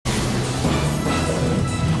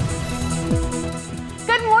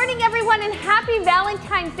happy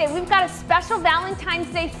Valentine's Day. We've got a special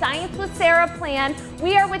Valentine's Day Science with Sarah plan.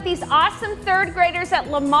 We are with these awesome third graders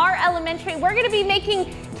at Lamar Elementary. We're going to be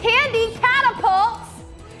making candy catapults.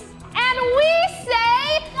 And we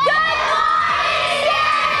say good morning,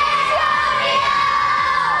 San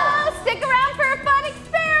Antonio! Stick around for a fun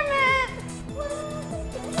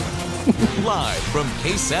experiment. Live from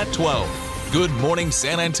KSAT 12, Good Morning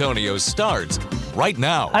San Antonio starts right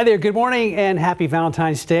now. Hi there, good morning and happy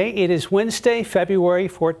Valentine's Day. It is Wednesday, February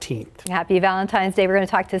 14th. Happy Valentine's Day. We're going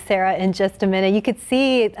to talk to Sarah in just a minute. You could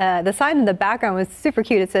see the sign in the background was super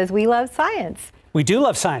cute. It says, "We love science." We do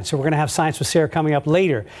love science, so we're going to have Science with Sarah coming up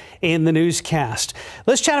later in the newscast.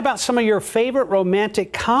 Let's chat about some of your favorite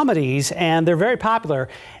romantic comedies, and they're very popular.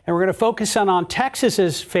 And we're going to focus on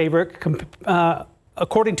Texas's favorite,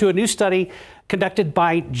 according to a new study conducted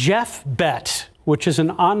by Jeff Bet, which is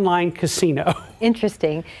an online casino.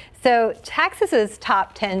 Interesting. So Texas's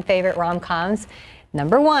top 10 favorite rom-coms.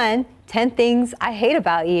 Number 1, 10 Things I Hate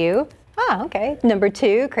About You. Oh, okay. Number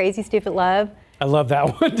 2, Crazy Stupid Love. I love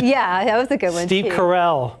that one. Yeah, that was a good one. Steve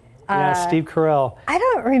Carell. Yeah, Steve Carell. I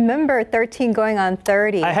don't remember 13 going on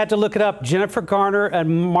 30. I had to look it up. Jennifer Garner and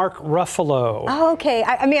Mark Ruffalo. Oh, okay.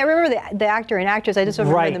 I mean, I remember the actor and actress. I just don't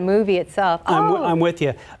remember the movie itself. I'm with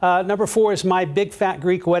you. Number 4 is My Big Fat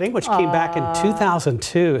Greek Wedding, which came back in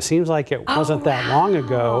 2002. It seems like it wasn't that long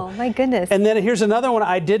ago. Oh, my goodness. And then here's another one.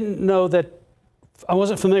 I didn't know that. I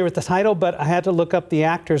wasn't familiar with the title, but I had to look up the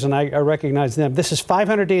actors, and I recognized them. This is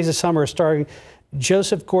 500 Days of Summer, starring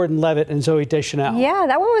Joseph Gordon-Levitt and Zooey Deschanel. Yeah,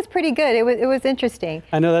 that one was pretty good. It was interesting.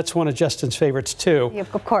 I know that's one of Justin's favorites, too. Yeah,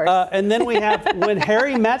 of course. And then we have When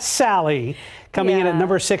Harry Met Sally, coming in at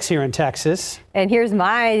number 6 here in Texas. And here's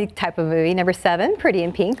my type of movie, number 7, Pretty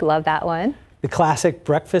in Pink. Love that one. The classic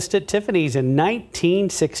Breakfast at Tiffany's in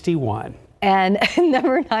 1961. And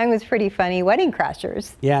number 9 was pretty funny, Wedding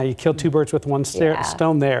Crashers. Yeah, you killed 2 birds with one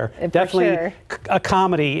stone there. Definitely a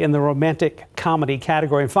comedy in the romantic comedy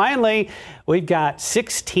category. And finally, we've got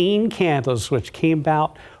 16 Candles, which came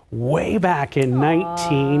out way back in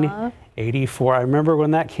 1984. I remember when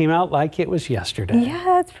that came out like it was yesterday. Yeah,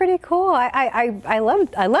 that's pretty cool. I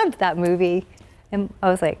loved that movie. And I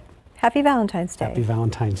was like, Happy Valentine's Day. Happy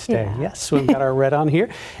Valentine's Day. Yeah. Yes, we've got our red on here.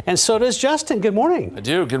 And so does Justin. Good morning. I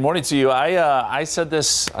do. Good morning to you. I said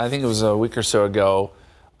this, I think it was a week or so ago.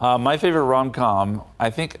 My favorite rom-com, I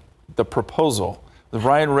think The Proposal. With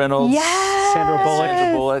Ryan Reynolds. Yes. Sandra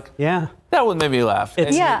Bullock. Yeah. That one made me laugh.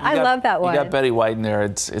 I love that one. You got Betty White in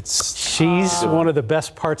there. She's one of the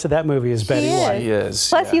best parts of that movie is Betty White. She is.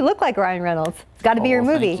 Plus, you look like Ryan Reynolds. It's got to be your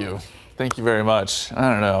movie. Thank you. Thank you very much. I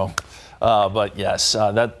don't know. But yes,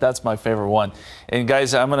 that's my favorite one. And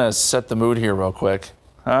guys, I'm going to set the mood here real quick.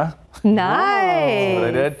 Huh? Nice. What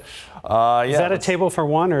I did? Yeah. Is that a table for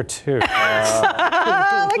 1 or 2? Look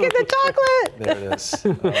at the chocolate. There it is.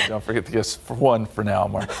 Don't forget to guess for 1 for now,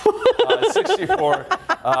 Mark. 64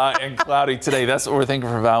 and cloudy today. That's what we're thinking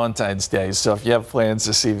for Valentine's Day. So if you have plans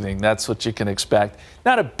this evening, that's what you can expect.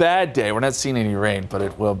 Not a bad day. We're not seeing any rain, but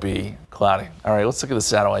it will be cloudy. All right, let's look at the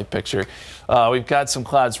satellite picture. We've got some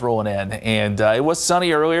clouds rolling in, and it was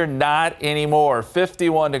sunny earlier. Not anymore.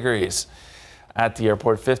 51 degrees at the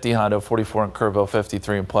airport. 50 Hondo, 44 in Kerrville,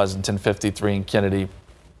 53 in Pleasanton, 53 in Kennedy,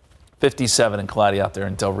 57 and cloudy out there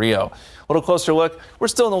in Del Rio. A little closer look, we're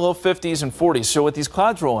still in the low 50s and 40s. So with these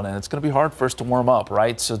clouds rolling in, it's going to be hard for us to warm up,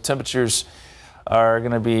 right? So temperatures are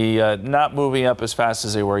going to be not moving up as fast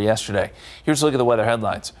as they were yesterday. Here's a look at the weather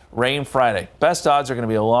headlines. Rain Friday. Best odds are going to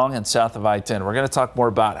be along and south of I-10. We're going to talk more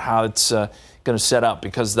about how it's going to set up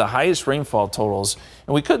because the highest rainfall totals,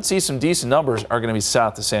 and we could see some decent numbers, are going to be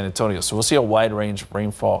south of San Antonio. So we'll see a wide range of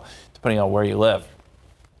rainfall depending on where you live.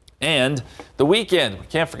 And the weekend, we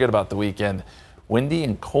can't forget about the weekend. Windy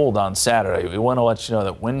and cold on Saturday. We want to let you know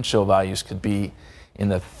that wind chill values could be in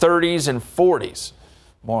the 30s and 40s.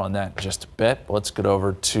 More on that in just a bit. Let's get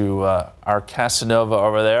over to our Casanova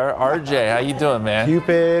over there. RJ, how you doing, man?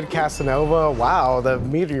 Cupid, Casanova, wow, the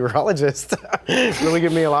meteorologist really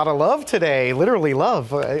giving me a lot of love today, literally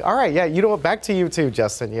love. All right, yeah, you know what, back to you too,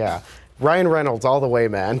 Justin, yeah. Ryan Reynolds all the way,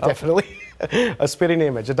 man, definitely. A spitting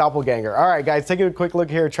image, a doppelganger. All right, guys, taking a quick look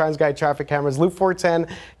here. TransGuide traffic cameras. Loop 410,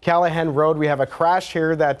 Callahan Road. We have a crash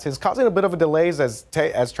here that is causing a bit of a delays as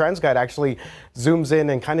TransGuide actually zooms in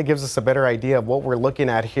and kind of gives us a better idea of what we're looking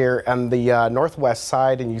at here on the northwest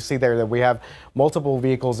side. And you see there that we have multiple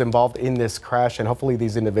vehicles involved in this crash, and hopefully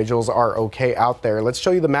these individuals are okay out there. Let's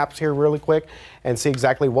show you the maps here really quick and see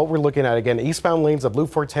exactly what we're looking at. Again, eastbound lanes of Loop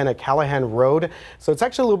 410 at Callahan Road. So it's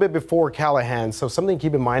actually a little bit before Callahan. So something to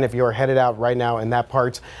keep in mind if you are headed out right now in that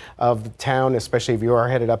part of the town, especially if you are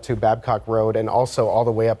headed up to Babcock Road and also all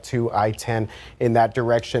the way up to I-10 in that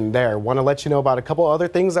direction there. Want to let you know about a couple other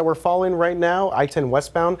things that we're following right now. I-10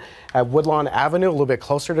 westbound at Woodlawn Avenue, a little bit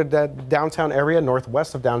closer to the downtown area,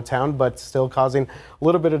 northwest of downtown, but still causing a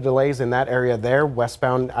little bit of delays in that area there.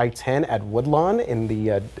 Westbound I-10 at Woodlawn in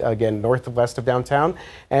the, again, northwest of downtown,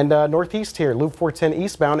 and northeast here, Loop 410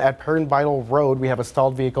 eastbound at Pern Vital Road. We have a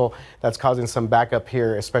stalled vehicle that's causing some backup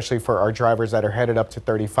here, especially for our drivers that are headed up to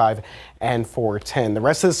 35 and 410. The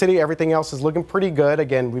rest of the city, everything else is looking pretty good.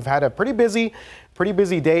 Again, we've had a pretty busy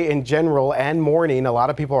day in general and morning. A lot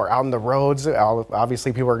of people are out on the roads.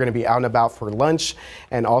 Obviously, people are going to be out and about for lunch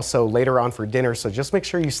and also later on for dinner. So just make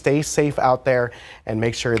sure you stay safe out there and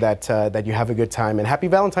make sure that that you have a good time. And happy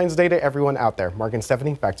Valentine's Day to everyone out there. Mark and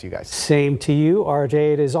Stephanie, back to you guys. Same to you,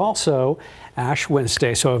 RJ. It is also Ash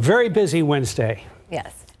Wednesday, so a very busy Wednesday.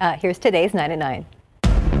 Yes. Here's today's 9 at 9.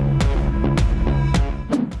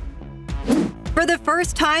 For the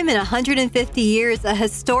first time in 150 years, a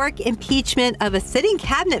historic impeachment of a sitting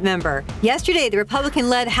cabinet member. Yesterday, the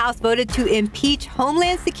Republican-led House voted to impeach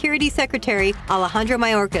Homeland Security Secretary Alejandro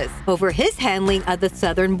Mayorkas over his handling of the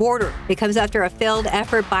southern border. It comes after a failed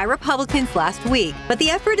effort by Republicans last week, but the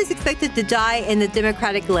effort is expected to die in the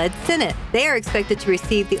Democratic-led Senate. They are expected to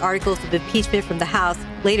receive the articles of impeachment from the House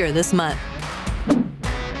later this month.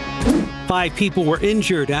 5 people were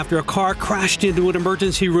injured after a car crashed into an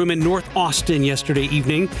emergency room in North Austin yesterday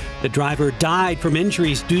evening. The driver died from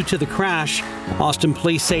injuries due to the crash. Austin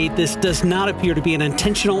police say this does not appear to be an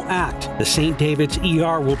intentional act. The St. David's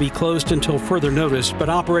ER will be closed until further notice, but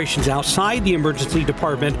operations outside the emergency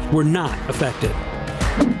department were not affected.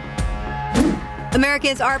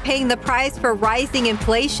 Americans are paying the price for rising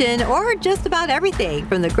inflation or just about everything,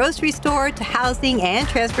 from the grocery store to housing and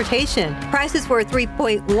transportation. Prices were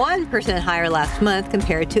 3.1% higher last month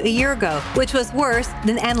compared to a year ago, which was worse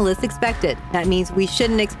than analysts expected. That means we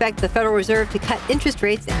shouldn't expect the Federal Reserve to cut interest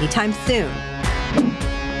rates anytime soon.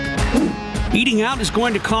 Eating out is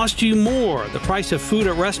going to cost you more. The price of food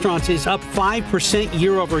at restaurants is up 5%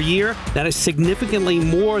 year over year. That is significantly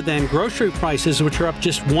more than grocery prices, which are up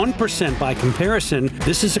just 1% by comparison.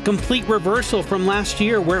 This is a complete reversal from last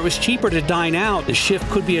year, where it was cheaper to dine out. The shift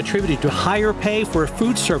could be attributed to higher pay for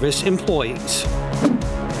food service employees.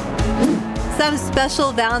 Some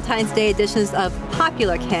special Valentine's Day editions of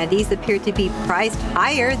popular candies appear to be priced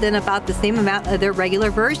higher than about the same amount of their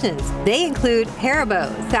regular versions. They include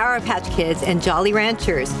Haribo, Sour Patch Kids, and Jolly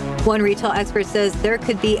Ranchers. One retail expert says there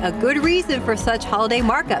could be a good reason for such holiday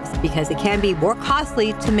markups because it can be more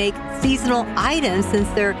costly to make seasonal items since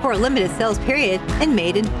they're for a limited sales period and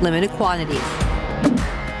made in limited quantities.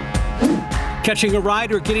 Catching a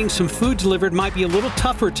ride or getting some food delivered might be a little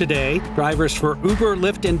tougher today. Drivers for Uber,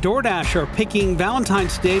 Lyft, and DoorDash are picking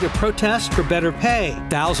Valentine's Day to protest for better pay.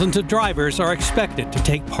 Thousands of drivers are expected to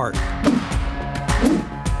take part.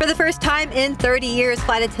 For the first time in 30 years,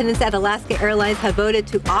 flight attendants at Alaska Airlines have voted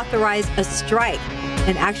to authorize a strike.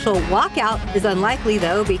 An actual walkout is unlikely,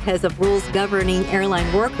 though, because of rules governing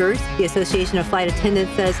airline workers. The Association of Flight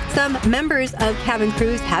Attendants says some members of cabin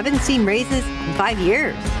crews haven't seen raises in 5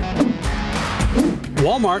 years.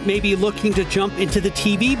 Walmart may be looking to jump into the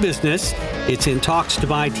TV business. It's in talks to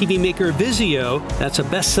buy TV maker Vizio. That's a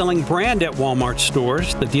best-selling brand at Walmart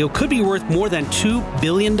stores. The deal could be worth more than $2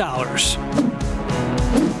 billion.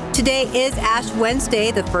 Today is Ash Wednesday,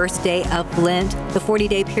 the first day of Lent, the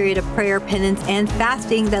 40-day period of prayer, penance, and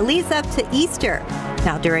fasting that leads up to Easter.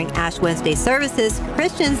 Now, during Ash Wednesday services,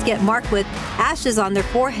 Christians get marked with ashes on their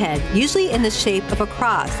forehead, usually in the shape of a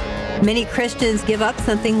cross. Many Christians give up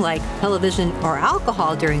something like television or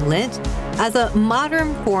alcohol during Lent as a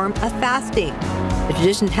modern form of fasting. The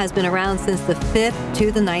tradition has been around since the 5th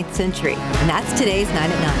to the 9th century. And that's today's 9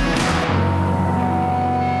 at 9.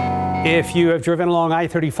 If you have driven along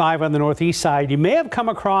I-35 on the northeast side, you may have come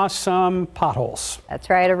across some potholes. That's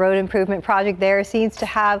right. A road improvement project there seems to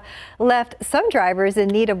have left some drivers in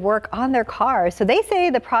need of work on their cars. So they say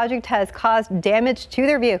the project has caused damage to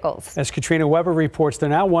their vehicles. As Katrina Weber reports, they're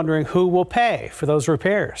now wondering who will pay for those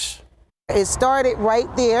repairs. It started right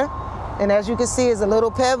there, and as you can see, it's a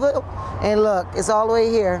little pebble, and look, it's all the way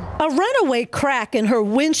here. A runaway crack in her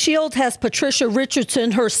windshield has Patricia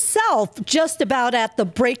Richardson herself just about at the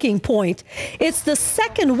breaking point. It's the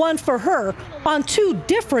second one for her on 2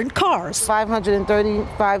 different cars.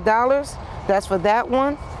 $535, that's for that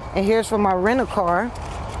one, and here's for my rental car.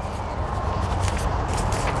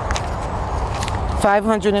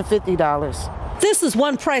 $550. This is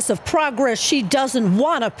one price of progress she doesn't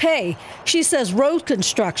want to pay. She says road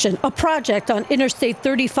construction, a project on Interstate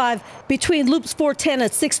 35 between loops 410 and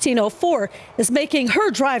 1604, is making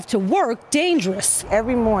her drive to work dangerous.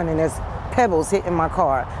 Every morning there's pebbles hitting my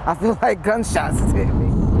car. I feel like gunshots is hitting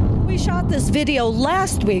me. We shot this video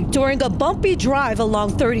last week during a bumpy drive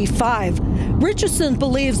along 35. Richardson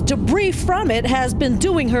believes debris from it has been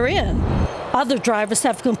doing her in. Other drivers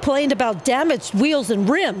have complained about damaged wheels and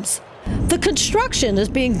rims. The construction is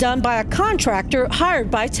being done by a contractor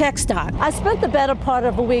hired by TxDOT. I spent the better part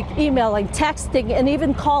of a week emailing, texting, and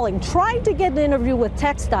even calling, trying to get an interview with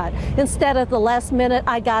TxDOT. Instead, at the last minute,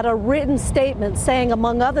 I got a written statement saying,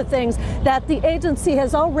 among other things, that the agency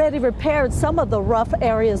has already repaired some of the rough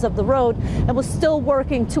areas of the road and was still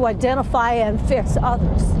working to identify and fix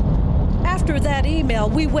others. After that email,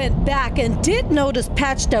 we went back and did notice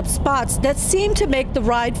patched up spots that seemed to make the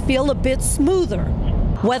ride feel a bit smoother.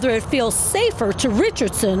 Whether it feels safer to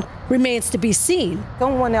Richardson remains to be seen.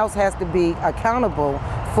 Someone else has to be accountable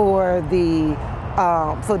for the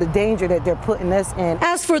danger that they're putting us in.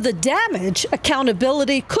 As for the damage,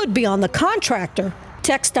 accountability could be on the contractor.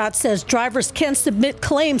 TxDOT says drivers can submit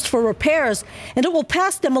claims for repairs, and it will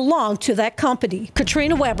pass them along to that company.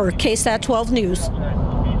 Katrina Weber, KSAT 12 News.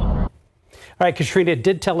 All right, Katrina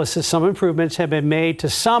did tell us that some improvements have been made to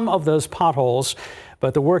some of those potholes,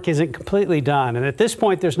 but the work isn't completely done. And at this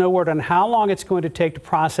point, there's no word on how long it's going to take to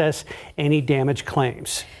process any damage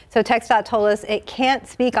claims. So TxDOT told us it can't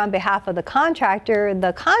speak on behalf of the contractor.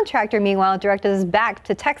 The contractor, meanwhile, directed us back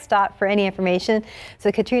to TxDOT for any information.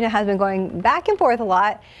 So Katrina has been going back and forth a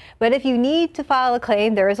lot. But if you need to file a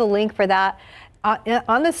claim, there is a link for that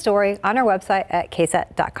on the story on our website at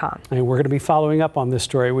ksat.com. And we're going to be following up on this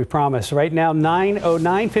story, we promise. Right now,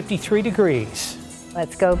 9:09, 53 degrees.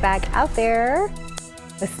 Let's go back out there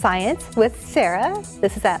with science with Sarah.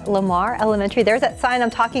 This is at Lamar Elementary. There's that sign I'm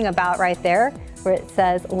talking about right there where it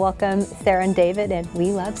says, "Welcome Sarah and David, and we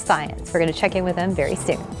love science." We're going to check in with them very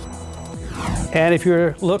soon. And if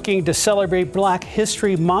you're looking to celebrate Black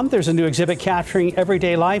History Month, there's a new exhibit capturing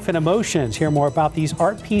everyday life and emotions. Hear more about these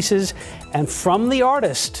art pieces and from the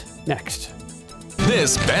artist next.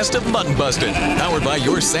 This Best of Mutton Busted, powered by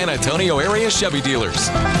your San Antonio area Chevy dealers.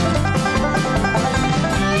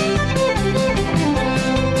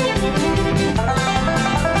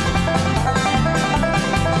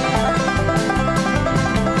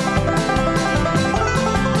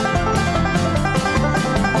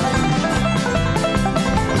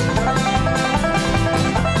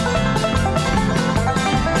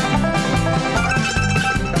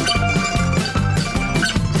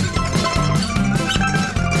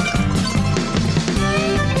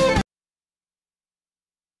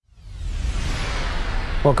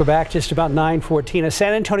 Welcome back. Just about 9:14. A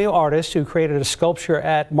San Antonio artist who created a sculpture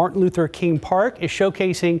at Martin Luther King Park is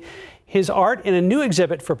showcasing his art in a new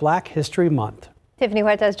exhibit for Black History Month. Tiffany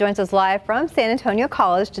Huertas joins us live from San Antonio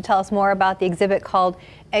College to tell us more about the exhibit called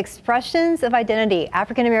Expressions of Identity,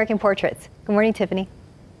 African American Portraits. Good morning, Tiffany.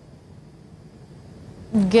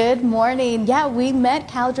 Good morning. Yeah, we met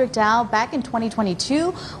Caldrick Dow back in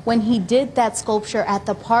 2022 when he did that sculpture at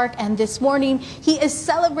the park, and this morning he is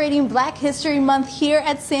celebrating Black History Month here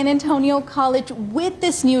at San Antonio College with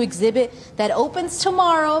this new exhibit that opens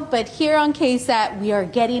tomorrow. But here on KSAT, we are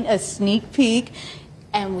getting a sneak peek,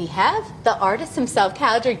 and we have the artist himself,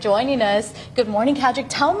 Caldrick, joining us. Good morning, Caldrick.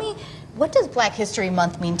 Tell me, what does Black History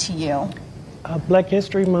Month mean to you? Black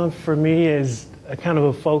History Month for me is a kind of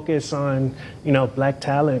a focus on, Black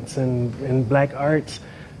talents and Black arts.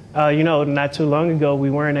 Not too long ago, we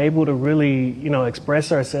weren't able to really,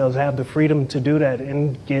 express ourselves, have the freedom to do that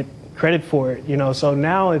and get credit for it, So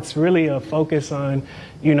now it's really a focus on,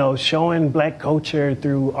 showing Black culture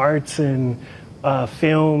through arts and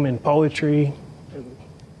film and poetry.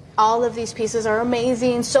 All of these pieces are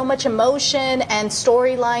amazing, so much emotion and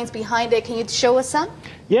storylines behind it. Can you show us some?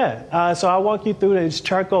 Yeah, so I'll walk you through these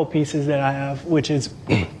charcoal pieces that I have, which is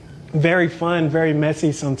very fun, very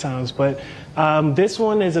messy sometimes. But this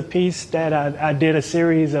one is a piece that I did a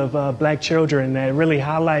series of Black children that really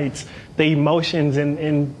highlights the emotions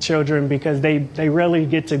in children because they really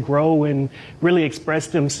get to grow and really express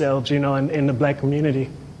themselves, in the Black community.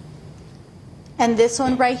 And this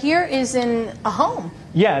one right here is in a home.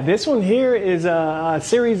 Yeah, this one here is a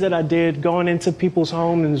series that I did going into people's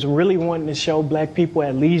homes and really wanting to show Black people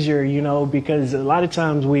at leisure, because a lot of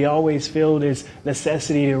times we always feel this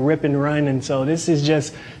necessity to rip and run. And so this is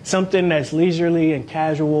just something that's leisurely and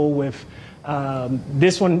casual with,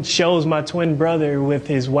 this one shows my twin brother with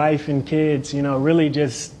his wife and kids, really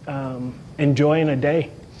just enjoying a day.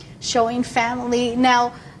 Showing family.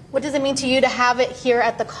 Now, What does it mean to you to have it here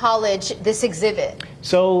at the college, this exhibit?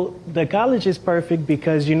 So the college is perfect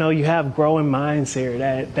because, you have growing minds here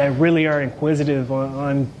that really are inquisitive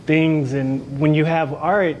on things. And when you have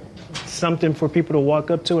art, something for people to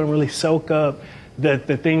walk up to and really soak up the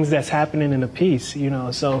things that's happening in a piece,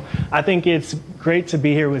 So I think it's great to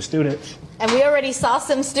be here with students. And we already saw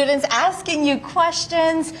some students asking you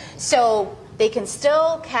questions, so they can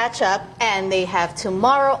still catch up, and they have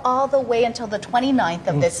tomorrow all the way until the 29th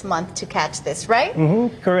of this month to catch this, right?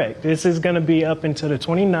 Correct. This is going to be up until the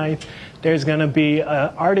 29th. There's going to be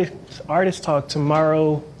an artist talk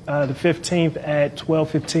tomorrow, the 15th at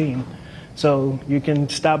 12:15. So you can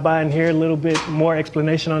stop by and hear a little bit more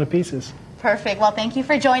explanation on the pieces. Perfect. Well, thank you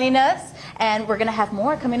for joining us, and we're going to have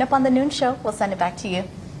more coming up on the noon show. We'll send it back to you.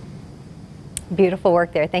 Beautiful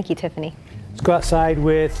work there. Thank you, Tiffany. Let's go outside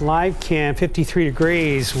with live cam, 53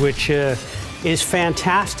 degrees, which is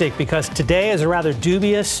fantastic because today is a rather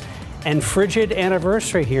dubious and frigid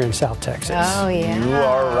anniversary here in South Texas. Oh, yeah. You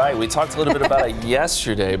are right. We talked a little bit about it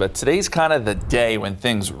yesterday, but today's kind of the day when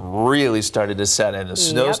things really started to set in. The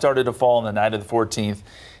snow started to fall on the night of the 14th, and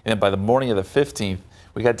then by the morning of the 15th,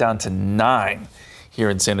 we got down to 9 here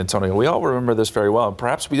in San Antonio. We all remember this very well, and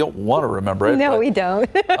perhaps we don't want to remember it. No, we don't.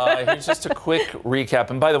 Here's just a quick recap.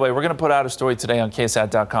 And by the way, we're going to put out a story today on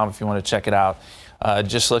KSAT.com if you want to check it out.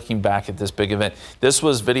 Just looking back at this big event. This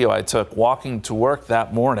was video I took walking to work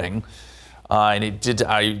that morning. And it did,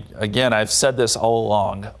 again, I've said this all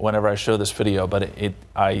along whenever I show this video, but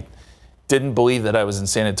I didn't believe that I was in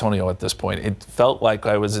San Antonio at this point. It felt like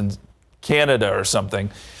I was in Canada or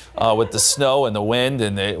something. With the snow and the wind,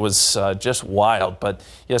 and it was just wild. But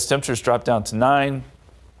yes, temperatures dropped down to 9.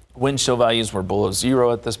 Wind chill values were below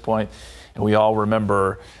 0 at this point, and we all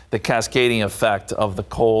remember the cascading effect of the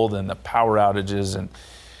cold and the power outages, and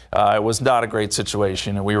it was not a great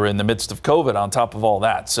situation, and we were in the midst of COVID on top of all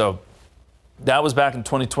that. So that was back in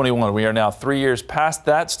 2021. We are now 3 years past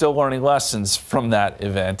that, still learning lessons from that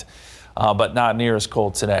event, but not near as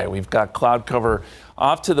cold today. We've got cloud cover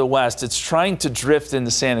off to the west. It's trying to drift into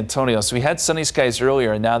San Antonio. So we had sunny skies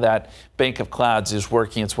earlier, and now that bank of clouds is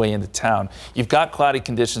working its way into town. You've got cloudy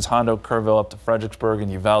conditions, Hondo, Kerrville, up to Fredericksburg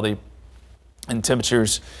and Uvalde, and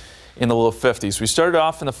temperatures in the low 50s. We started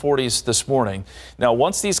off in the 40s this morning. Now,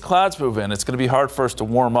 once these clouds move in, it's going to be hard for us to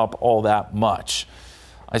warm up all that much.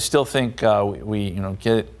 I still think we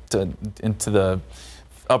get into the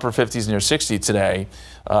upper 50s near 60 today,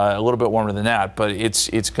 a little bit warmer than that, but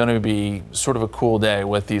it's going to be sort of a cool day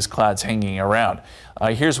with these clouds hanging around.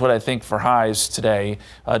 Here's what I think for highs today,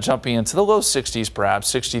 jumping into the low 60s perhaps,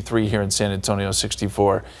 63 here in San Antonio,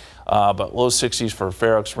 64, but low 60s for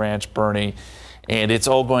Fair Oaks Ranch, Bernie, and it's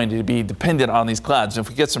all going to be dependent on these clouds. And if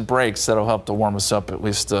we get some breaks, that'll help to warm us up at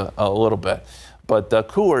least a little bit, but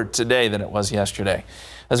cooler today than it was yesterday.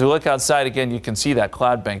 As we look outside again, you can see that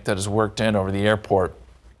cloud bank that has worked in over the airport.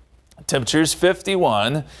 Temperatures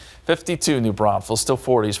 51, 52 New Braunfels, still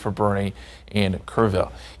 40s for Bernie and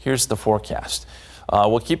Kerrville. Here's the forecast.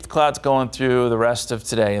 We'll keep the clouds going through the rest of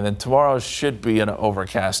today, and then tomorrow should be an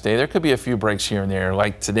overcast day. There could be a few breaks here and there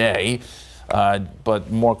like today, but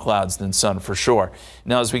more clouds than sun for sure.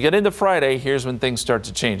 Now, as we get into Friday, here's when things start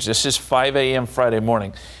to change. This is 5 a.m. Friday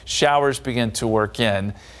morning. Showers begin to work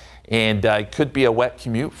in. And it could be a wet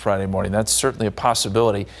commute Friday morning. That's certainly a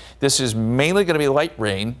possibility. This is mainly going to be light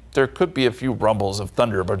rain. There could be a few rumbles of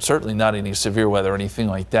thunder, but certainly not any severe weather or anything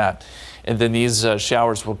like that. And then these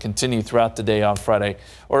showers will continue throughout the day on Friday,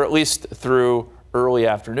 or at least through early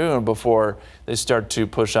afternoon before they start to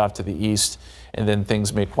push off to the east. And then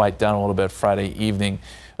things may quiet down a little bit Friday evening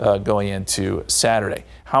going into Saturday.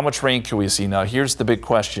 How much rain can we see? Now, here's the big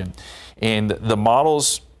question. And the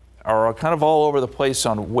models are kind of all over the place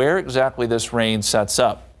on where exactly this rain sets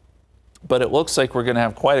up. But it looks like we're going to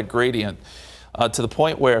have quite a gradient to the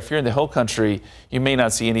point where if you're in the hill country, you may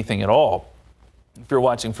not see anything at all. If you're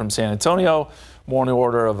watching from San Antonio, more in the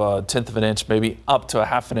order of 1/10 of an inch, maybe up to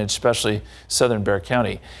 1/2 an inch, especially southern Bexar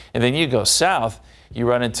County. And then you go south, you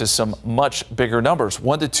run into some much bigger numbers,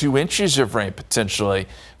 1 to 2 inches of rain potentially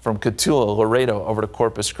from Cotulla, Laredo over to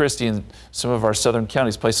Corpus Christi, and some of our southern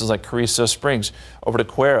counties, places like Carrizo Springs over to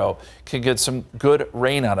Cuero, can get some good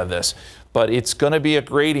rain out of this. But it's going to be a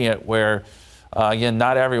gradient where, again,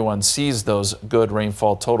 not everyone sees those good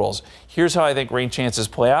rainfall totals. Here's how I think rain chances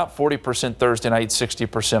play out. 40% Thursday night,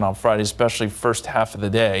 60% on Friday, especially first half of the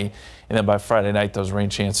day. And then by Friday night, those rain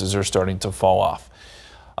chances are starting to fall off.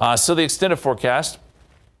 So the extended forecast,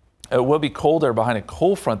 it will be colder behind a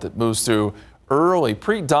cold front that moves through early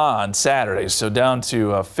pre-dawn Saturday, so down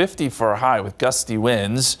to 50 for a high with gusty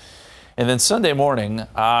winds. And then Sunday morning,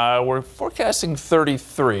 we're forecasting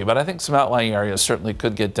 33, but I think some outlying areas certainly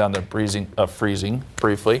could get down to freezing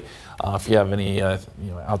briefly. If you have any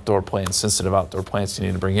outdoor plants, sensitive outdoor plants you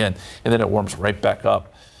need to bring in. And then it warms right back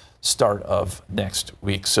up start of next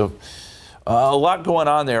week. So a lot going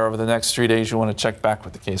on there over the next 3 days. You want to check back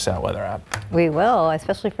with the KSAT weather app. We will,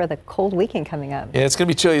 especially for the cold weekend coming up. Yeah, it's going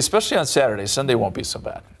to be chilly, especially on Saturday. Sunday won't be so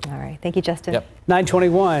bad. All right. Thank you, Justin. Yep.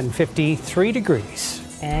 921, 53 degrees.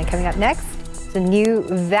 And coming up next, the new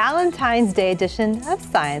Valentine's Day edition of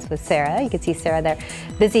Science with Sarah. You can see Sarah there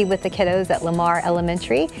busy with the kiddos at Lamar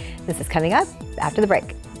Elementary. This is coming up after the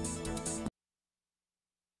break.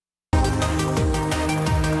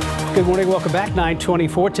 Good morning, welcome back.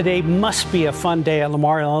 924. Today must be a fun day at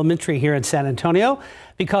Lamar Elementary here in San Antonio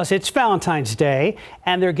because it's Valentine's Day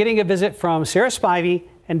and they're getting a visit from Sarah Spivey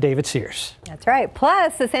and David Sears. That's right.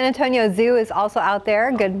 Plus, the San Antonio Zoo is also out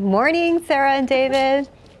there. Good morning, Sarah and David.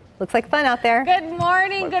 Looks like fun out there. Good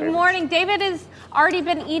morning. Good morning. David has already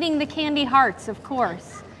been eating the candy hearts, of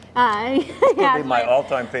course. It's going to be my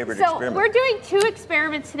all-time favorite experiment. We're doing 2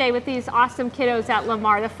 experiments today with these awesome kiddos at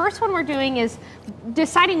Lamar. The first one we're doing is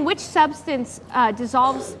deciding which substance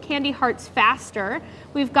dissolves candy hearts faster.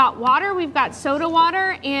 We've got water, we've got soda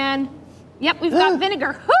water, and yep, we've got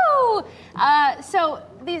vinegar. Whoo! So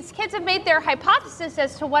these kids have made their hypothesis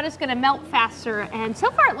as to what is going to melt faster, and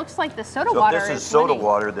so far it looks like the soda water is So if this is soda winning.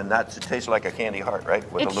 water, then that tastes like a candy heart,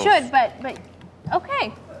 right? With It should, but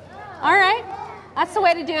okay. All right. That's the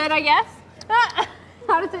way to do it, I guess.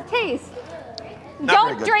 How does it taste?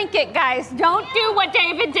 Don't drink it, guys. Don't do what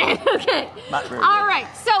David did. Okay. Not very All good. right.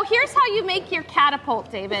 So here's how you make your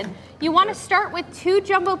catapult, David. You want to start with 2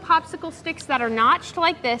 jumbo popsicle sticks that are notched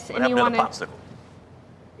like this, What and you want happened to. to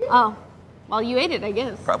the popsicle? Oh, well, you ate it, I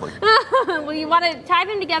guess. Probably. Well, you want to tie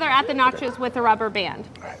them together at the notches with a rubber band.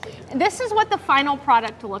 And this is what the final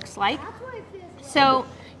product looks like. So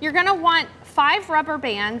you're going to want 5 rubber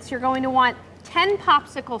bands. You're going to want 10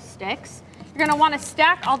 popsicle sticks. You're going to want to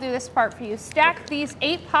stack, I'll do this part for you, stack these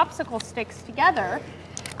 8 popsicle sticks together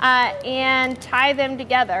and tie them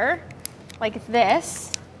together like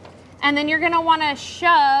this. And then you're going to want to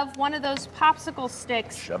shove one of those popsicle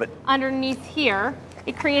sticks underneath here.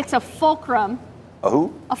 It creates a fulcrum. A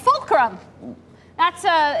who? A fulcrum. That's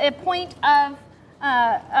a point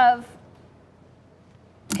of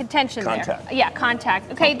contention Contact. there. Yeah,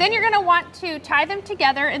 contact. Okay, then you're going to want to tie them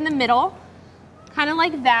together in the middle, kind of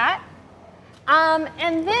like that.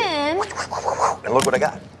 And then... And look what I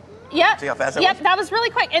got. Yep. See how fast that Yep, was? that was really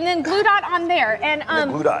quick. And then glue dot on there. And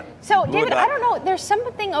glue dot. So, Glue David, dot. I don't know. There's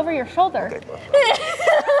something over your shoulder. Okay.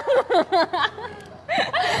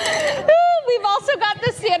 We've also got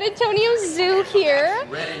the San Antonio Zoo here.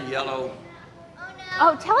 Red and yellow.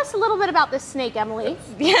 Oh, tell us a little bit about this snake, Emily.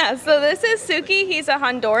 Yeah, so this is Suki. He's a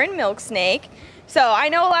Honduran milk snake. So I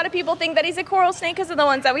know a lot of people think that he's a coral snake because of the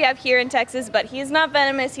ones that we have here in Texas, but he's not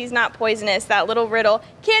venomous, he's not poisonous. That little riddle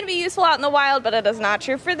can be useful out in the wild, but it is not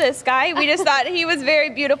true for this guy. We just thought he was very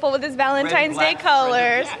beautiful with his Valentine's Day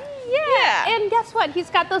colors. Yeah, and guess what? He's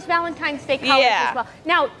got those Valentine's Day colors as well.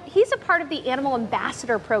 Now, he's a part of the Animal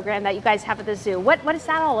Ambassador program that you guys have at the zoo. What is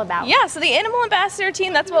that all about? Yeah, so the Animal Ambassador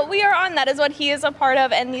team, that's what we are on. That is what he is a part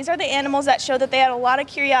of. And these are the animals that show that they had a lot of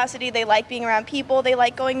curiosity. They like being around people. They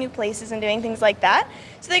like going new places and doing things like that.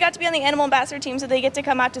 So they got to be on the Animal Ambassador team, so they get to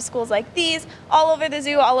come out to schools like these, all over the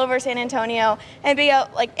zoo, all over San Antonio, and be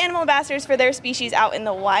like animal ambassadors for their species out in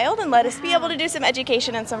the wild and let us be able to do some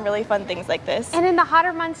education and some really fun things like this. And in the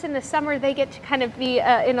hotter months in the summer, they get to kind of be,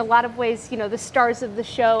 in a lot of ways, you know, the stars of the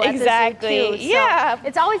show. Exactly. At the zoo too. Yeah. So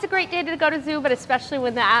it's always a great day to go to zoo, but especially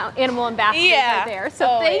when the animal ambassadors are there. So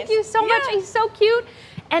always. thank you so much. He's so cute.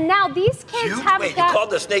 And now these kids have Wait, got... you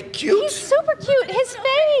called the snake cute? He's super cute. His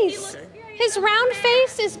face. His round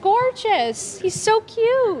face is gorgeous. He's so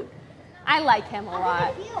cute. I like him a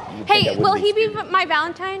lot. Hey, will he be my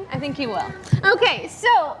Valentine? I think he will. Okay,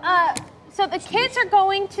 so so the kids are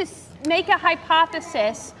going to make a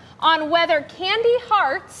hypothesis on whether candy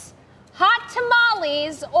hearts, hot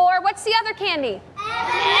tamales, or what's the other candy?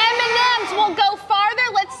 M&Ms will go farther.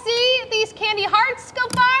 Let's see these candy hearts go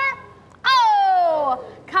far. Oh,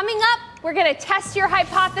 coming up, we're going to test your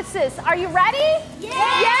hypothesis. Are you ready? Yeah!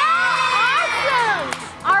 Awesome!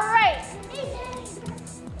 All right.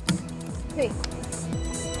 See.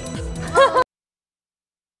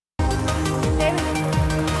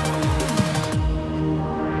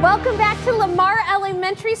 Welcome back to Lamar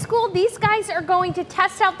Elementary School. These guys are going to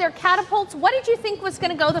test out their catapults. What did you think was going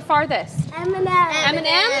to go the farthest? M&Ms.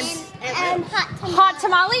 M&Ms? And hot tamale. Hot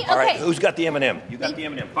tamale? Okay. All right, who's got the M&M? You got the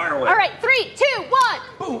M&M. Fire away. All right, 3, 2, 1.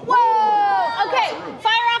 Boom. Whoa! Okay,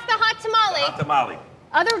 fire off the hot tamale. Hot tamale.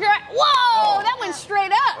 Other direction. Whoa, that went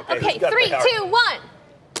straight up. Okay, 3, 2, 1.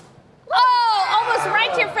 Oh, almost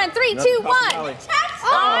right to your friend. 3, 2, 1.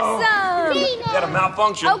 Awesome. You got a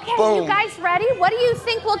malfunction. Okay, Boom. you guys ready? What do you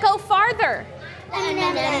think will go farther?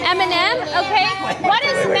 M&M. Okay. What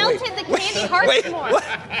has melted the candy hearts more?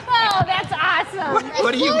 Oh, that's awesome.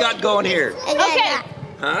 What do you got going here? Okay.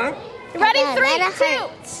 Huh? Ready? 3,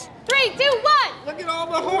 2, 1. Look at all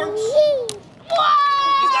the hearts.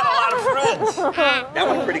 Whoa! You got a lot of friends. That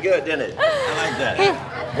went pretty good, didn't it? I like that.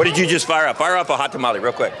 What did you just fire up? Fire up a hot tamale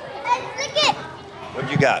real quick. What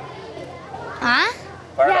you got? Huh?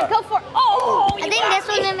 Yeah, go for it. Oh, I think this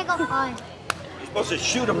one's gonna go far. You're supposed to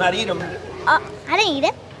shoot them, not eat them. I didn't eat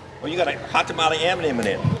it. Well, you got a hot tamale and M&M in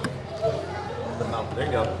it. There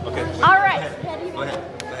you go. Okay. All right. Go ahead.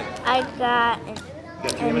 I got. You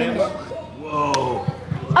got the M&M? Whoa.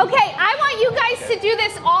 Okay, I want you guys to do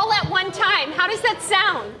this all at one time. How does that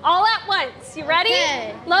sound? All at once. You ready?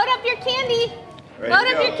 Okay. Load up your candy. Load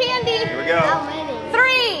up your candy. Here we go.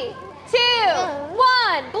 3, 2,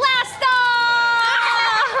 1. Blast off!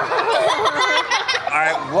 All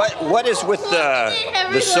right. What is with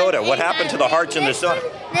the soda? What happened to the hearts in the soda?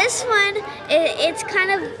 This one, it's kind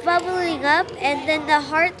of bubbling up, and then the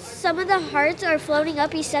hearts, some of the hearts are floating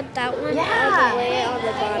up, except that one all the way on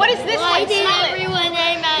the bottom. What is this one? Did Smell it. everyone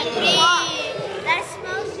aim at me? That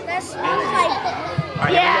smells like. All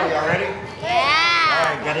right, here we go. Y'all ready? Yeah. All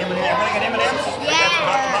right, got M&M. Everybody got M&Ms? Yeah. Got some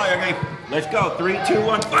hot tamale. Okay. Let's go. 3, 2,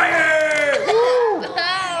 1. Fire!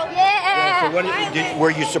 Yeah. So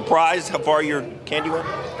were you surprised how far your candy went?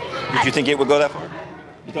 Did you think it would go that far?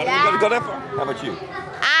 You thought it was going to go that far? How about you?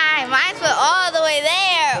 Mine went all the way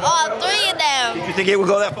there, all 3 of them. Did you think it would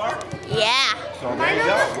go that far? Yeah. So there you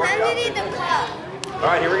go. All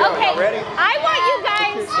right, here we go. Okay, Y'all ready? I want you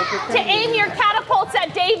guys to aim your catapults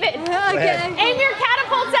at David. Okay. Aim your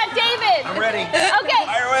catapults at David. I'm ready. Okay.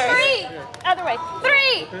 Fire away. 3, other way.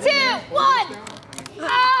 3, 2, 1. Oh.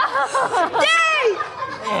 Dang!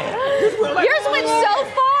 Yours went so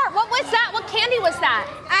far. What was that? What candy was that?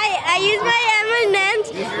 I used my M&Ms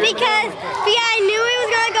because I knew it was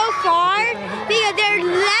gonna go far because there's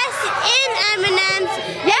less in M&Ms.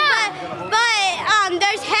 Yeah. But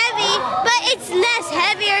there's heavy, but it's less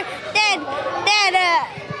heavier than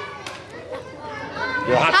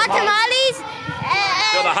Your hot tamales.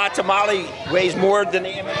 So the hot tamale weighs more than the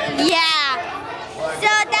M&M? Yeah. So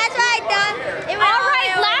that's why I thought it was All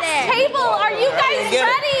right, last table. Are you guys Get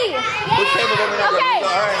it. ready? Which table do we know? Okay.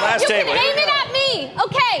 All right, last you table. can aim it at me.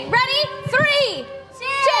 Okay, ready? 3, 2,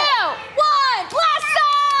 1. Blast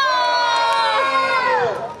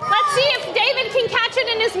off! Let's see if David can catch it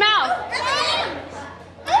in his mouth.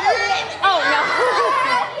 Oh, no.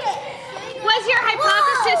 Was your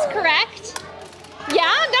hypothesis correct?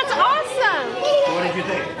 Yeah, that's awesome. So what did you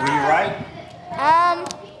think? Were you right?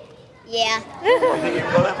 Yeah. Did you think it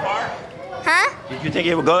would go that far? Huh? Did you think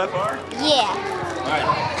it would go that far? Yeah. All right.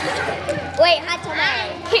 Wait, hot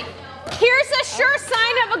tamale. Here's a sure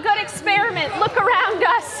sign of a good experiment. Look around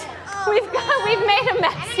us. We've made a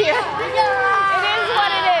mess here. It is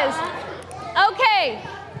what it is. Okay.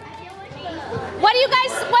 What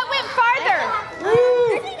went farther?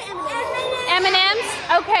 M&Ms?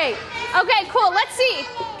 Okay. Okay, cool. Let's see.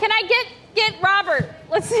 Can I get Robert?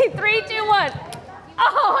 Let's see. 3, 2, 1.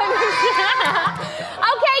 Oh, okay,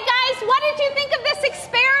 guys, what did you think of this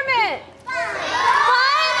experiment?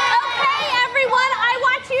 Fun? Okay, everyone, I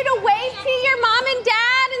want you to wave to your mom and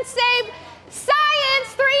dad and say, science,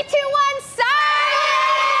 3, 2, 1,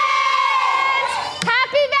 science!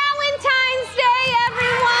 Happy Valentine's Day,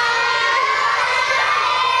 everyone!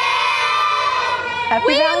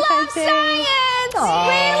 Happy Valentine's love Day. Science! Aww.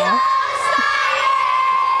 We love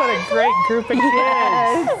science! What a great group of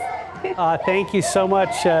kids. Thank you so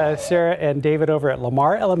much, Sarah and David over at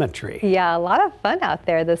Lamar Elementary. Yeah, a lot of fun out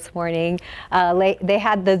there this morning. They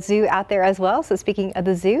had the zoo out there as well. So speaking of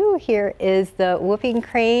the zoo, here is the whooping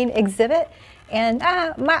crane exhibit. And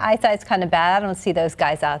my eyesight's kind of bad. I don't see those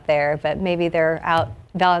guys out there, but maybe they're out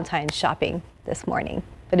Valentine's shopping this morning.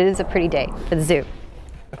 But it is a pretty day for the zoo.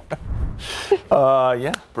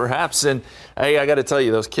 Yeah, perhaps. And hey, I got to tell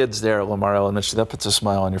you, those kids there at Lamar Elementary, that puts a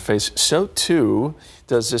smile on your face. So too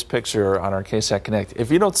does this picture on our KSAT Connect.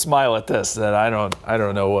 If you don't smile at this, then I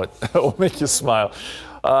don't know what will make you smile.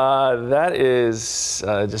 That is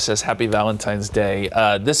just says Happy Valentine's Day.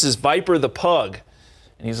 This is Viper the pug,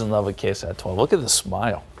 and he's in love with KSAT 12. Look at the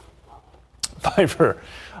smile, Viper.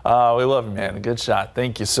 We love you, man. Good shot.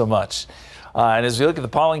 Thank you so much. And as we look at the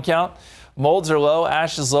pollen count, molds are low,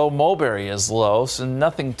 ash is low, mulberry is low, so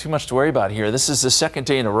nothing too much to worry about here. This is the second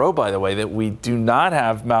day in a row, by the way, that we do not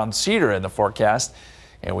have mountain cedar in the forecast.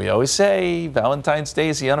 And we always say Valentine's Day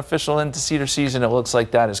is the unofficial end to cedar season. It looks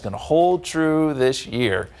like that is going to hold true this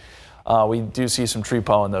year. We do see some tree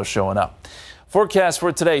pollen, though, showing up. Forecast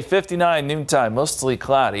for today, 59 noontime, mostly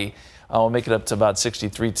cloudy. We'll make it up to about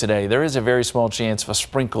 63 today. There is a very small chance of a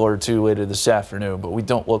sprinkle or two later this afternoon, but we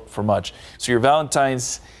don't look for much. So your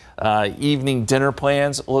Valentine's evening dinner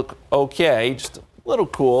plans look okay, just a little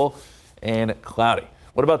cool and cloudy.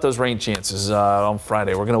 What about those rain chances on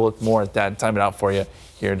Friday? We're going to look more at that and time it out for you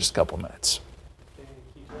here in just a couple of minutes.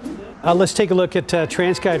 Let's take a look at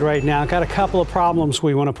TransGuide right now. Got a couple of problems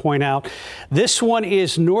we want to point out. This one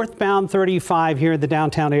is northbound 35 here in the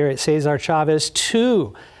downtown area at Cesar Chavez.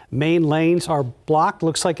 2 main lanes are blocked.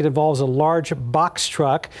 Looks like it involves a large box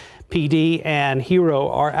truck. PD and Hero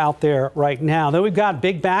are out there right now. Then we've got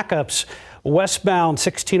big backups westbound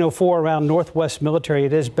 1604 around Northwest Military.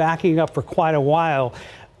 It is backing up for quite a while.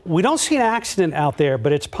 We don't see an accident out there,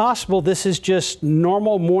 but it's possible this is just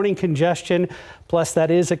normal morning congestion. Plus, that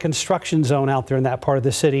is a construction zone out there in that part of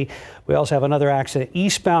the city. We also have another accident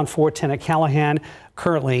eastbound 410 at Callahan.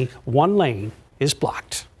 Currently, 1 lane is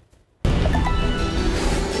blocked.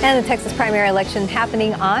 And the Texas primary election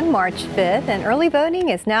happening on March 5th, and early voting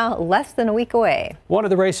is now less than a week away. One of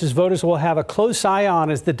the races voters will have a close eye on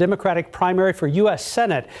is the Democratic primary for U.S.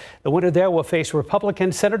 Senate. The winner there will face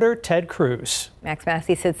Republican Senator Ted Cruz. Max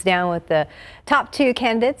Massey sits down with the top 2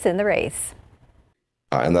 candidates in the race.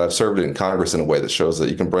 And that I've served in Congress in a way that shows that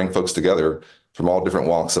you can bring folks together from all different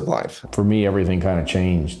walks of life. For me, everything kind of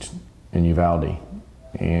changed in Uvalde.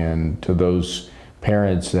 And to those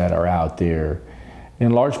parents that are out there,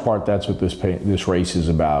 in large part, that's what this race is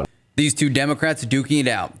about. These 2 Democrats duking it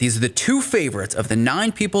out. These are the 2 favorites of the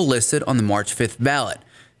 9 people listed on the March 5th ballot.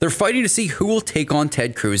 They're fighting to see who will take on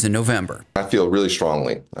Ted Cruz in November. I feel really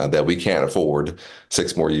strongly that we can't afford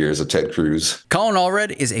 6 more years of Ted Cruz. Colin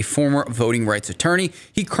Allred is a former voting rights attorney.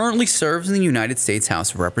 He currently serves in the United States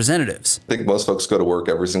House of Representatives. I think most folks go to work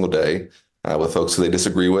every single day with folks who they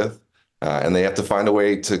disagree with. And they have to find a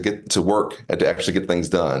way to get to work and to actually get things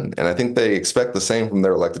done. And I think they expect the same from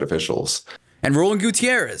their elected officials. And Roland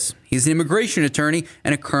Gutierrez, he's an immigration attorney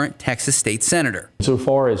and a current Texas state senator. So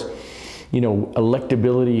far as,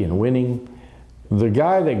 electability and winning, the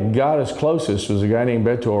guy that got us closest was a guy named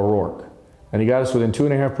Beto O'Rourke. And he got us within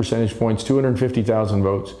 2.5 percentage points, 250,000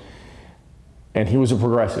 votes. And he was a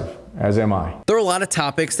progressive, as am I. There are a lot of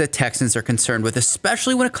topics that Texans are concerned with,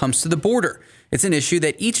 especially when it comes to the border. It's an issue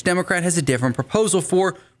that each Democrat has a different proposal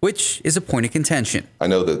for, which is a point of contention. I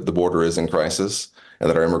know that the border is in crisis and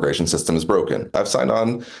that our immigration system is broken. I've signed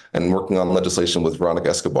on and working on legislation with Veronica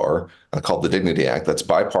Escobar called the Dignity Act. That's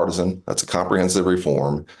bipartisan. That's a comprehensive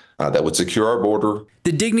reform that would secure our border.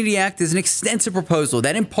 The Dignity Act is an extensive proposal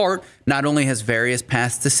that in part not only has various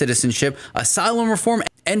paths to citizenship, asylum reform,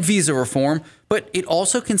 and visa reform, but it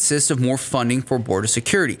also consists of more funding for border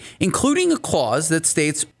security, including a clause that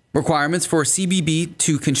states requirements for CBP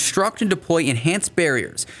to construct and deploy enhanced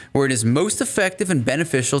barriers where it is most effective and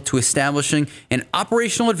beneficial to establishing an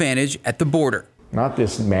operational advantage at the border. Not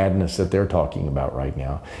this madness that they're talking about right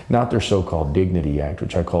now, not their so-called Dignity Act,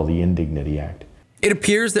 which I call the Indignity Act. It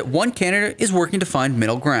appears that one candidate is working to find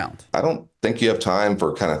middle ground. I don't think you have time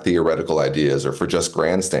for kind of theoretical ideas or for just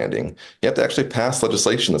grandstanding. You have to actually pass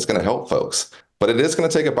legislation that's going to help folks. But it is going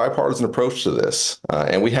to take a bipartisan approach to this,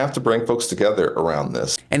 and we have to bring folks together around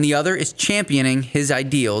this. And the other is championing his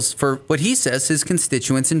ideals for what he says his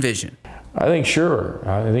constituents envision. I think sure.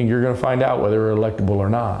 I think you're going to find out whether we're electable or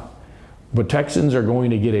not. But Texans are going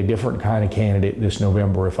to get a different kind of candidate this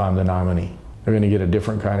November if I'm the nominee. They're going to get a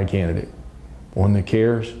different kind of candidate. One that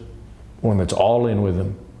cares, one that's all in with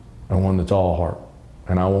them, and one that's all heart.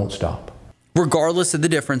 And I won't stop. Regardless of the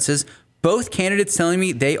differences, both candidates telling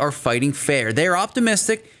me they are fighting fair. They are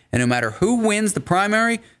optimistic, and no matter who wins the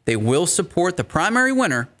primary, they will support the primary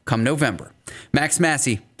winner come November. Max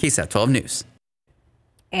Massey, KSAT 12 News.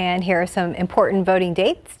 And here are some important voting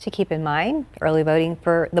dates to keep in mind. Early voting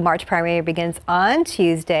for the March primary begins on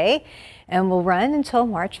Tuesday and will run until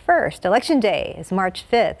March 1st. Election Day is March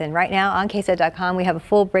 5th, and right now on KSAT.com we have a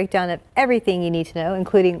full breakdown of everything you need to know,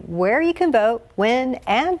 including where you can vote, when,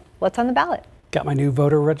 and what's on the ballot. Got my new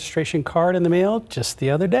voter registration card in the mail just the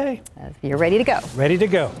other day. You're ready to go. Ready to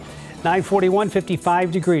go. 941, 55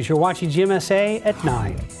 degrees. You're watching GMSA at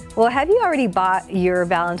 9. Well, have you already bought your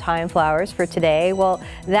Valentine flowers for today? Well,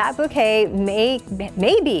 that bouquet may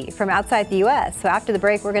be from outside the U.S. So after the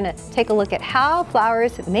break, we're going to take a look at how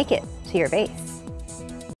flowers make it to your vase.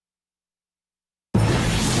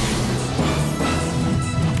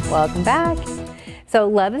 Welcome back. So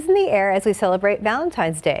love is in the air as we celebrate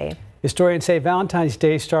Valentine's Day. Historians say Valentine's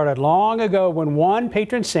Day started long ago when one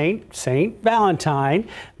patron saint, Saint Valentine,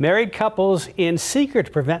 married couples in secret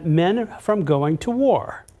to prevent men from going to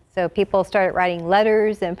war. So people started writing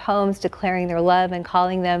letters and poems declaring their love and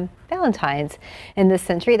calling them Valentines. In this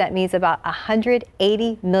century, that means about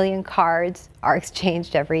 180 million cards are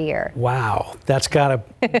exchanged every year. Wow, that's got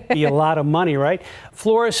to be a lot of money, right?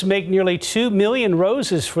 Florists make nearly 2 million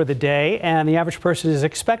roses for the day, and the average person is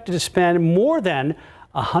expected to spend more than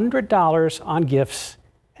 $100 on gifts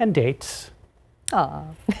and dates. Aw.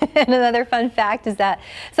 And another fun fact is that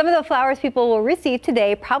some of the flowers people will receive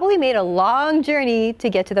today probably made a long journey to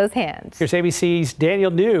get to those hands. Here's ABC's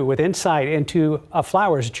Daniel New with insight into a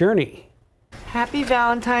flower's journey. Happy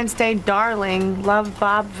Valentine's Day, darling. Love,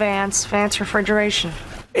 Bob Vance, Vance Refrigeration.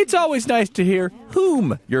 It's always nice to hear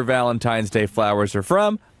whom your Valentine's Day flowers are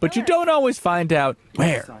from, but you don't always find out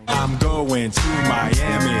where. I'm going to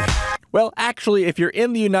Miami. Well, actually, if you're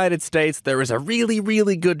in the United States, there is a really,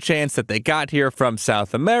 really good chance that they got here from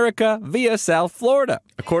South America via South Florida.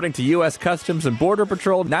 According to U.S. Customs and Border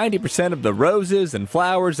Patrol, 90% of the roses and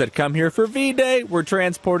flowers that come here for V-Day were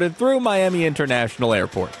transported through Miami International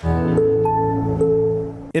Airport.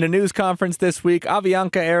 In a news conference this week,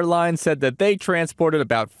 Avianca Airlines said that they transported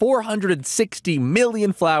about 460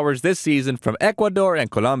 million flowers this season from Ecuador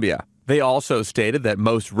and Colombia. They also stated that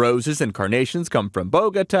most roses and carnations come from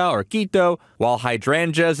Bogota or Quito, while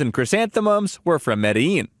hydrangeas and chrysanthemums were from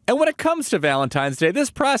Medellin. And when it comes to Valentine's Day,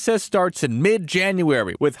 this process starts in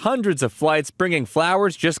mid-January, with hundreds of flights bringing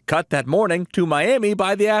flowers just cut that morning to Miami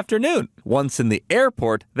by the afternoon. Once in the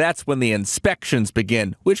airport, that's when the inspections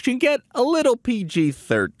begin, which can get a little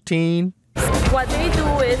PG-13. What they do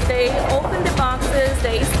is they open the boxes,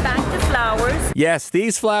 they spank the flowers. Yes,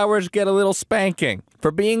 these flowers get a little spanking for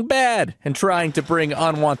being bad and trying to bring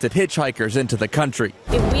unwanted hitchhikers into the country.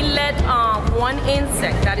 If we let one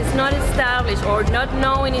insect that is not established or not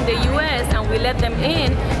known in the U.S. and we let them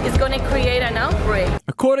in, it's going to create an outbreak.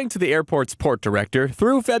 According to the airport's port director,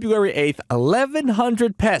 through February 8th,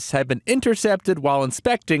 1,100 pests have been intercepted while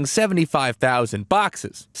inspecting 75,000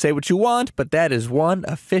 boxes. Say what you want, but that is one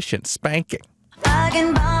efficient spanking. I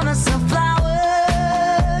can buy myself flowers.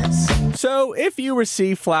 So if you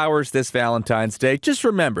receive flowers this Valentine's Day, just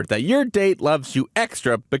remember that your date loves you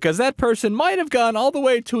extra because that person might have gone all the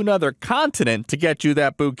way to another continent to get you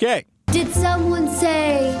that bouquet. Did someone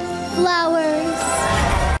say flowers?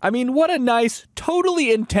 I mean, what a nice,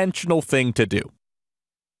 totally intentional thing to do.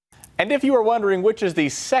 And if you were wondering which is the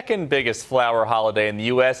second biggest flower holiday in the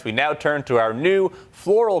U.S., we now turn to our new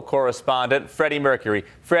floral correspondent, Freddie Mercury.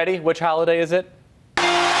 Freddie, which holiday is it?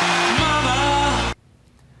 Mama.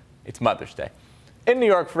 It's Mother's Day. In New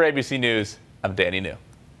York for ABC News, I'm Danny New.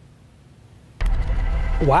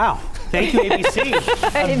 Wow. Thank you,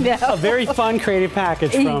 ABC. I know. A very fun, creative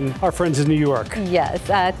package from our friends in New York. Yes,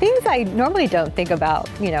 things I normally don't think about,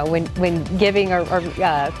 when giving or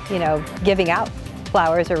giving out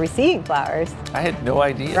flowers or receiving flowers. I had no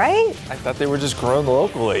idea. Right? I thought they were just grown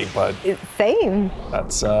locally, but same.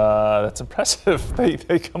 That's impressive.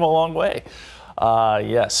 They come a long way.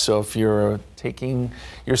 Yes. So if you're taking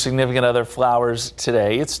your significant other flowers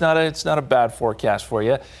today, it's not a bad forecast for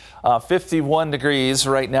you. 51 degrees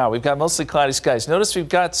right now. We've got mostly cloudy skies. Notice we've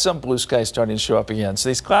got some blue skies starting to show up again. So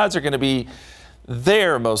these clouds are going to be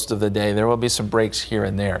there most of the day. There will be some breaks here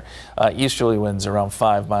and there. Easterly winds around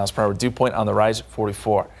 5 miles per hour. Dew point on the rise at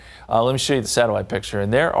 44. Let me show you the satellite picture.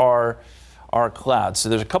 And there are our clouds. So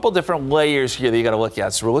there's a couple different layers here that you got to look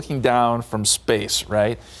at. So we're looking down from space,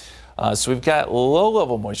 right? So we've got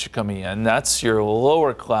low-level moisture coming in. That's your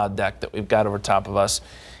lower cloud deck that we've got over top of us.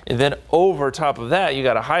 And then over top of that, you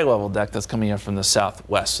got a high-level deck that's coming in from the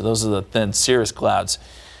southwest. So those are the thin cirrus clouds.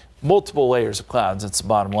 Multiple layers of clouds. That's the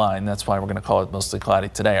bottom line. That's why we're going to call it mostly cloudy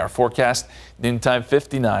today. Our forecast, noontime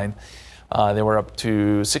 59. They were up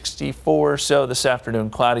to 64 or so this afternoon.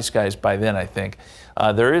 Cloudy skies by then, I think.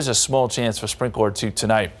 There is a small chance for a sprinkle or two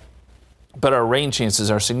tonight. But our rain chances,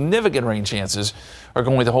 our significant rain chances, are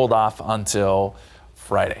going to hold off until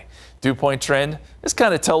Friday. Dew point trend, this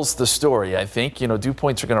kind of tells the story, I think. Dew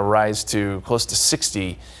points are going to rise to close to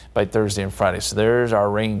 60 by Thursday and Friday. So there's our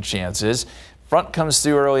rain chances. Front comes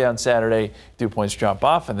through early on Saturday, dew points drop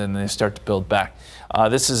off, and then they start to build back.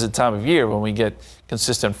 This is a time of year when we get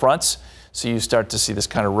consistent fronts, so you start to see this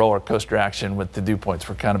kind of roller coaster action with the dew points.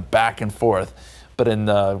 We're kind of back and forth. But in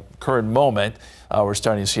the current moment, we're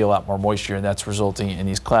starting to see a lot more moisture, and that's resulting in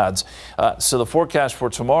these clouds. So the forecast for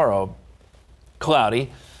tomorrow,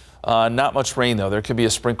 cloudy. Not much rain, though. There could be a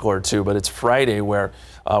sprinkle or two, but it's Friday where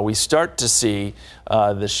we start to see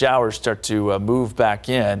the showers start to move back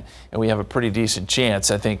in, and we have a pretty decent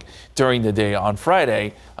chance, I think, during the day on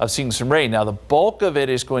Friday of seeing some rain. Now, the bulk of it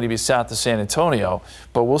is going to be south of San Antonio,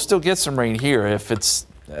 but we'll still get some rain here if it's,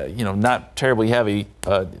 not terribly heavy.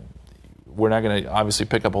 We're not going to obviously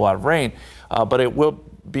pick up a lot of rain, but it will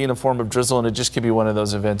be in a form of drizzle, and it just could be one of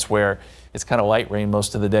those events where it's kind of light rain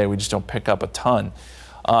most of the day. We just don't pick up a ton.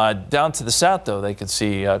 Down to the south, though, they could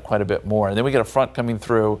see quite a bit more. And then we get a front coming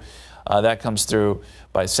through. That comes through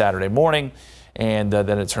by Saturday morning, and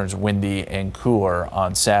then it turns windy and cooler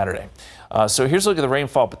on Saturday. So here's a look at the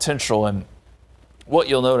rainfall potential, and what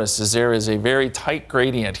you'll notice is there is a very tight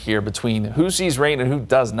gradient here between who sees rain and who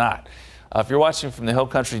does not. If you're watching from the hill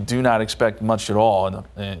country, do not expect much at all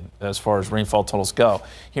as far as rainfall totals go.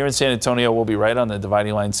 Here in San Antonio, we'll be right on the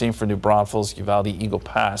dividing line, same for New Braunfels, Uvalde, Eagle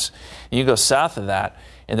Pass. And you go south of that,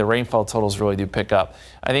 and the rainfall totals really do pick up.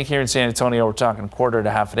 I think here in San Antonio, we're talking 1/4 to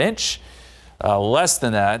 1/2 inch. Less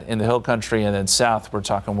than that in the hill country, and then south, we're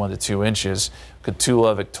talking 1 to 2 inches.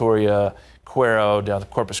 Cotulla, Victoria, Cuero, down to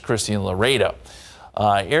Corpus Christi and Laredo.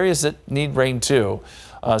 Areas that need rain too.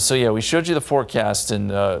 So yeah, we showed you the forecast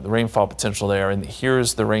and the rainfall potential there, and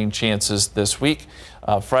here's the rain chances this week.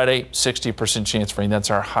 Friday, 60% chance of rain.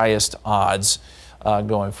 That's our highest odds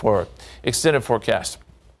going forward. Extended forecast.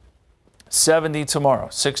 70 tomorrow,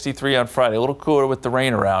 63 on Friday. A little cooler with the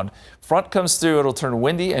rain around. Front comes through. It'll turn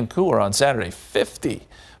windy and cooler on Saturday. 50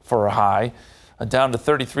 for a high, down to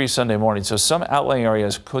 33 Sunday morning. So some outlying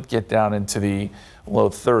areas could get down into the low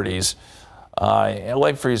 30s.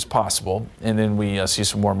 Light freeze possible, and then we see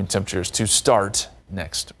some warming temperatures to start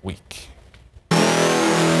next week.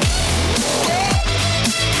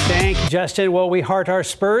 Thank you, Justin. Well, we heart our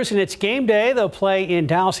Spurs, and it's game day. They'll play in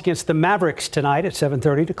Dallas against the Mavericks tonight at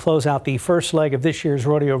 7:30 to close out the first leg of this year's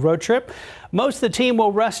rodeo road trip. Most of the team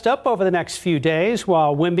will rest up over the next few days,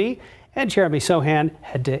 while Wimby and Jeremy Sohan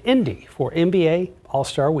head to Indy for NBA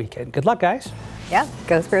All-Star Weekend. Good luck, guys. Yeah,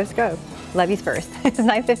 go Spurs, go. Love you, Spurs. It's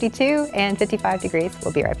 9:52 and 55 degrees.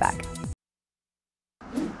 We'll be right back.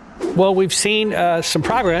 Well, we've seen some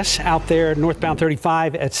progress out there northbound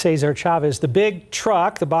 35 at Cesar Chavez. The big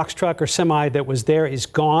truck, the box truck or semi that was there is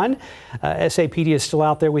gone. SAPD is still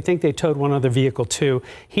out there. We think they towed one other vehicle too.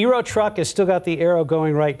 Hero truck has still got the arrow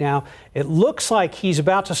going right now. It looks like he's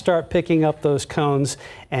about to start picking up those cones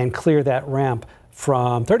and clear that ramp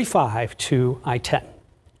from 35 to I-10.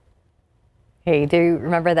 Hey, do you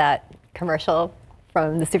remember that commercial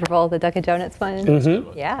from the Super Bowl, the Dunkin' Donuts one?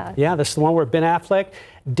 Mm-hmm. Yeah. Yeah, this is the one where Ben Affleck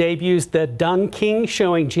debuts the Dung King,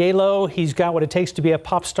 showing J-Lo he's got what it takes to be a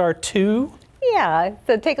pop star too. Yeah,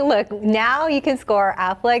 so take a look. Now you can score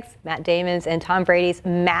Affleck's, Matt Damon's, and Tom Brady's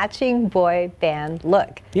matching boy band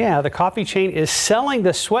look. Yeah, the coffee chain is selling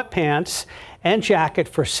the sweatpants and jacket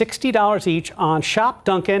for $60 each on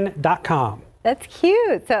shopdunkin.com. That's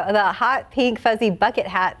cute. So the hot pink fuzzy bucket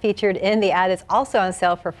hat featured in the ad is also on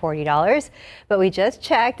sale for $40. But we just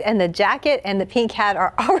checked, and the jacket and the pink hat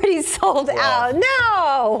are already sold out.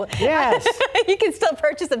 No! Yes. You can still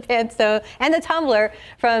purchase a pantone and the tumbler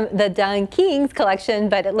from the Dung Kings collection,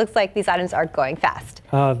 but it looks like these items are going fast.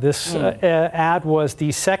 This ad was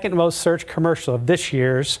the second most searched commercial of this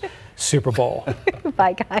year's Super Bowl.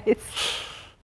 Bye, guys.